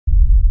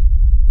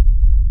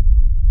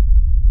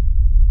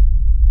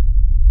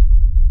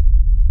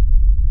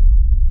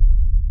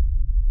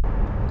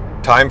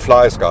Time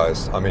flies,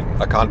 guys. I mean,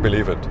 I can't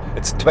believe it.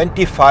 It's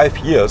 25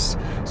 years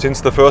since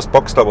the first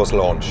Boxster was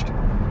launched.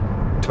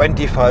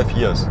 25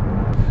 years.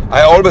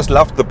 I always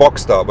loved the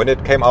Boxster. When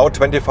it came out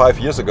 25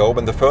 years ago,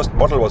 when the first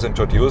model was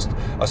introduced,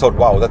 I thought,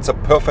 wow, that's a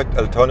perfect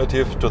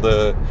alternative to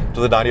the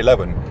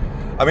 911.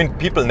 I mean,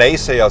 people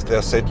naysayers, they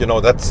said, you know,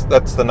 that's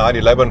the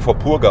 911 for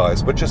poor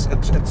guys, which is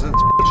it's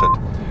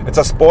bullshit. It's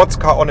a sports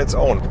car on its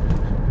own.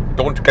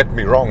 Don't get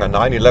me wrong, a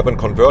 911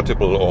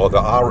 convertible or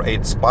the R8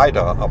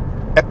 Spyder are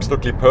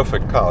absolutely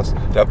perfect cars.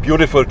 They're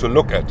beautiful to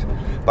look at.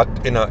 But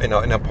in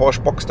a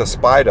Porsche Boxster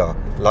Spyder,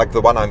 like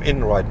the one I'm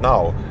in right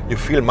now, you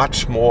feel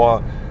much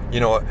more, you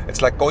know,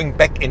 it's like going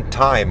back in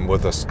time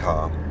with this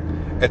car.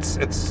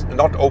 It's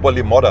not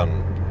overly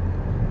modern.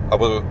 I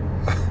will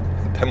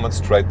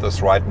demonstrate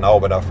this right now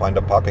when I find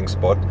a parking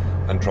spot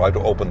and try to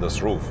open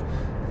this roof.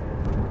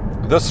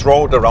 This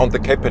road around the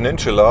Cape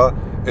Peninsula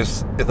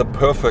is the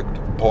perfect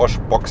Porsche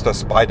Boxster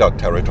Spyder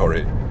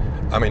territory.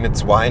 I mean,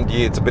 it's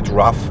windy, it's a bit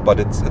rough, but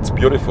it's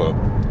beautiful.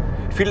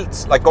 It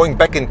feels like going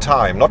back in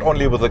time, not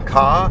only with the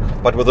car,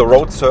 but with the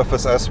road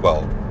surface as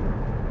well.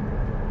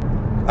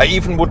 I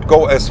even would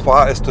go as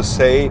far as to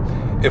say,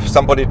 if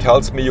somebody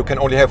tells me you can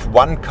only have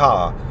one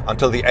car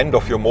until the end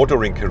of your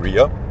motoring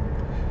career,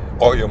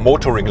 or your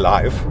motoring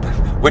life,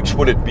 which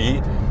would it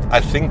be? I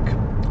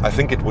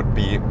think it would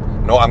be,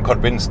 no, I'm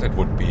convinced it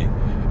would be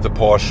the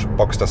Porsche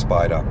Boxster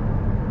Spyder.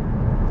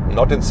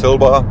 Not in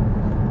silver,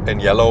 in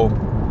yellow,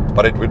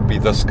 but it would be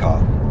this car.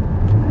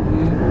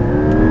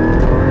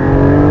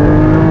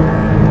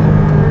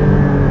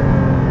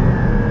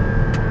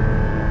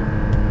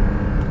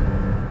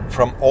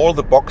 From all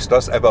the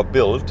Boxsters ever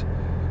built,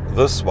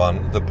 this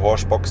one, the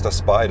Porsche Boxster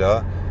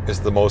Spyder, is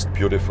the most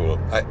beautiful.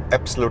 I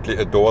absolutely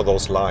adore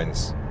those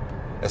lines.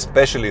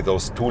 Especially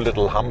those two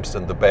little humps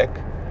in the back,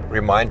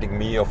 reminding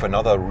me of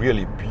another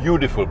really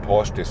beautiful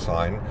Porsche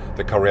design,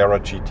 the Carrera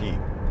GT.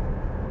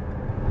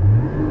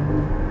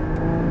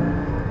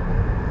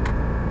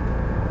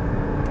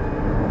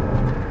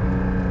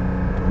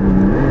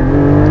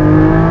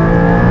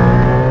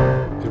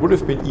 It would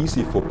have been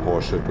easy for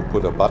Porsche to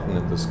put a button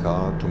in this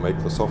car to make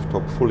the soft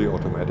top fully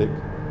automatic,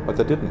 but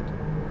they didn't.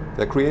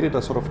 They created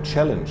a sort of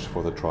challenge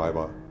for the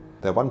driver.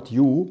 They want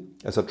you,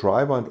 as a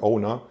driver and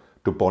owner,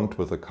 to bond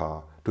with the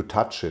car, to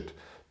touch it,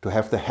 to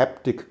have the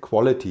haptic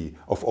quality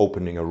of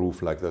opening a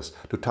roof like this,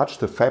 to touch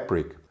the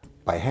fabric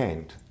by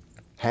hand,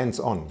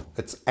 hands-on.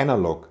 It's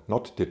analog,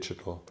 not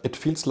digital. It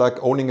feels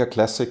like owning a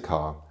classic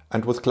car.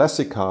 And with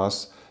classic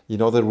cars, you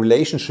know, the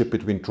relationship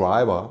between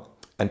driver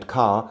and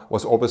car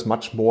was always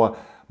much more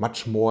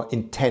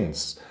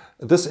intense.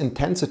 This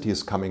intensity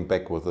is coming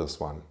back with this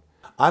one.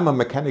 I'm a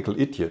mechanical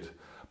idiot,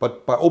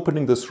 but by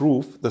opening this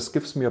roof, this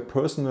gives me a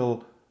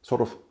personal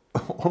sort of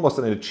almost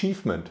an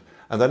achievement.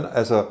 And then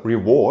as a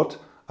reward,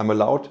 I'm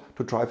allowed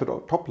to drive it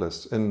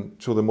topless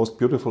into the most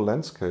beautiful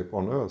landscape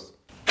on earth.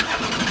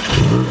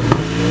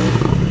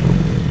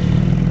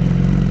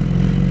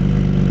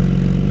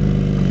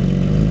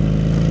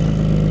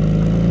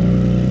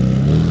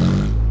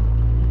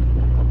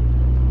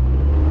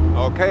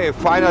 Okay,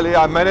 finally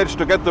I managed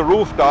to get the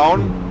roof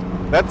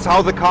down. That's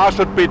how the car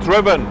should be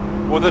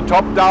driven, with the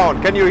top down.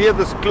 Can you hear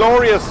this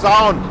glorious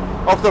sound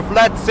of the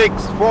flat 6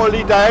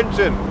 4-liter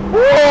engine?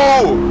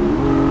 Woo!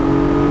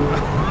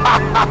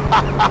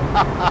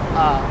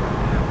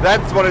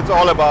 That's what it's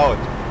all about.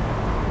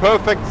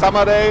 Perfect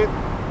summer day,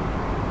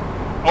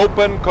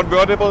 open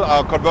convertible.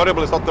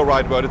 Convertible is not the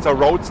right word, it's a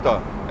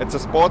roadster. It's a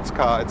sports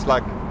car. It's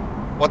like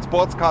what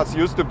sports cars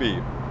used to be.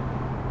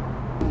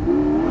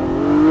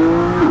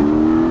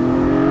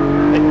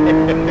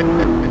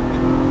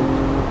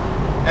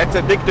 It's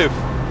addictive.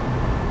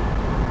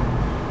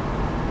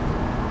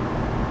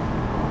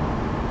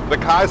 The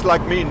car is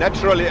like me,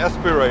 naturally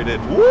aspirated.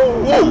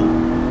 Woo,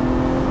 woo.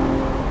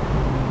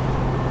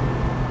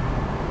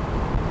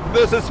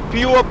 This is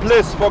pure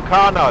bliss for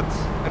car nuts.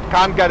 It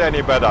can't get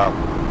any better.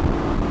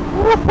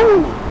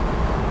 Woohoo!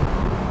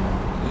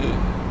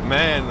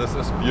 Man, this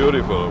is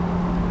beautiful.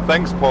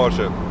 Thanks,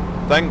 Porsche.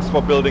 Thanks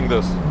for building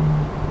this.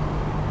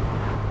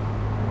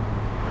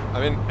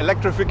 I mean,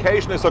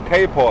 electrification is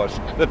okay, Porsche.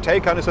 The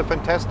Taycan is a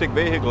fantastic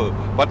vehicle,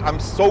 but I'm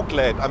so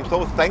glad, I'm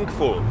so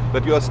thankful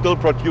that you are still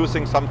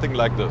producing something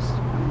like this.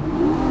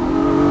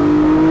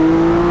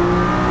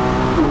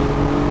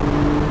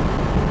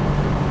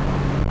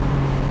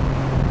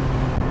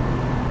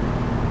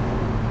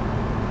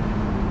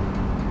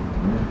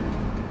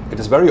 It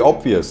is very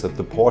obvious that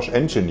the Porsche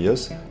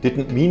engineers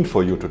didn't mean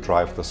for you to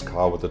drive this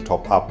car with the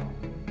top up.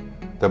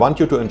 They want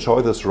you to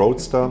enjoy this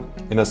roadster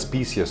in a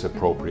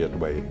species-appropriate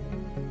way,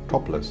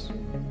 topless.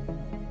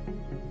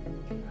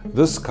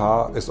 This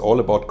car is all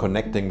about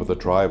connecting with the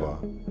driver.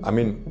 I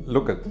mean,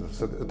 look at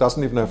this. It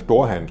doesn't even have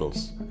door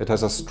handles. It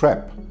has a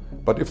strap.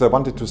 But if they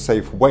wanted to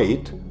save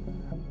weight,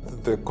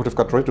 they could have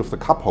got rid of the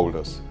cup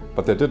holders,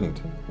 but they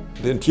didn't.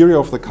 The interior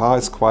of the car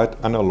is quite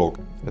analog.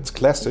 It's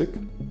classic.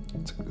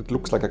 It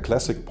looks like a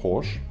classic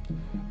Porsche.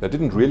 They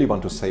didn't really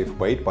want to save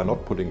weight by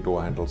not putting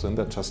door handles in.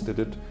 They just did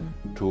it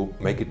to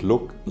make it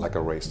look like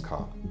a race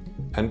car.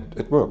 And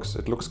it works.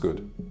 It looks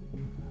good.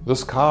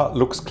 This car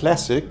looks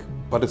classic,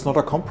 but it's not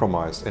a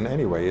compromise in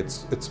any way.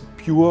 It's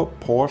pure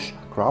Porsche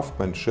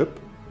craftsmanship.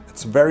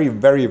 It's very,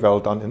 very well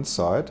done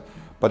inside,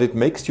 but it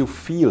makes you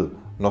feel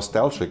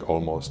nostalgic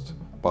almost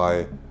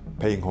by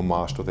paying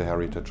homage to the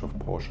heritage of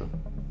Porsche.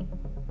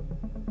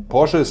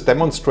 Porsche is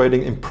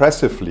demonstrating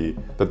impressively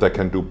that they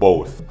can do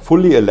both.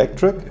 Fully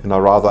electric in a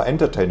rather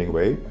entertaining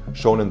way,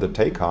 shown in the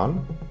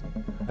Taycan,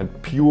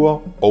 and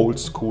pure old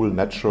school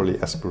naturally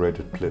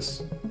aspirated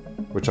bliss,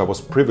 which I was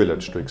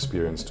privileged to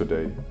experience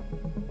today.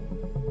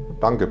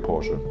 Danke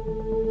Porsche.